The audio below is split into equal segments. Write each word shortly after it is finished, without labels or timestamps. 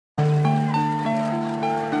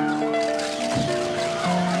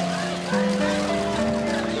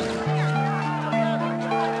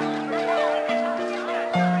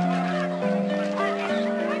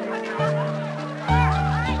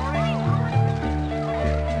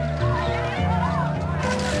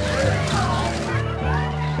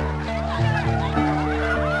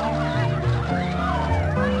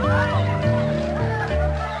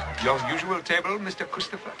table, Mr.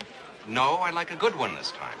 Christopher? No, I'd like a good one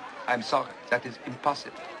this time. I'm sorry. That is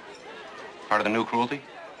impossible. Part of the new cruelty?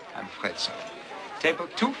 I'm afraid so. Table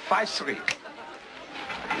 253.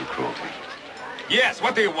 New cruelty. Yes,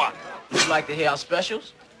 what do you want? Would you like to hear our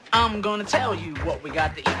specials? I'm gonna tell you what we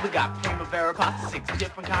got to eat. We got primavera pasta, 6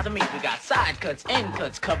 different kinds of meat. We got side cuts, end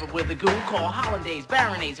cuts, covered with a goo called hollandaise,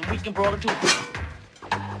 baronnaise, and we can broil it too.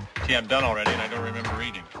 See, I'm done already, and I don't remember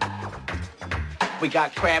eating. We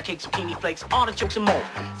got crab cakes, zucchini flakes, artichokes, and more.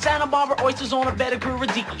 Santa Barbara oysters on a bed of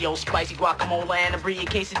grilladillo, spicy guacamole, and a brie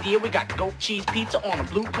quesadilla. We got goat cheese pizza on a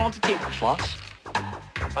blue corn tortilla. Floss?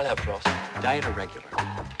 I'll have floss. Diet or regular?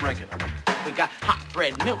 Regular. We got hot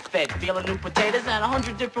bread, milk-fed, feeling new potatoes, and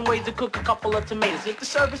 100 different ways to cook a couple of tomatoes. If the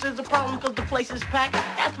service is a problem because the place is packed,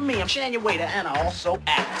 ask for me, I'm Shania Waiter, and I also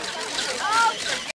act.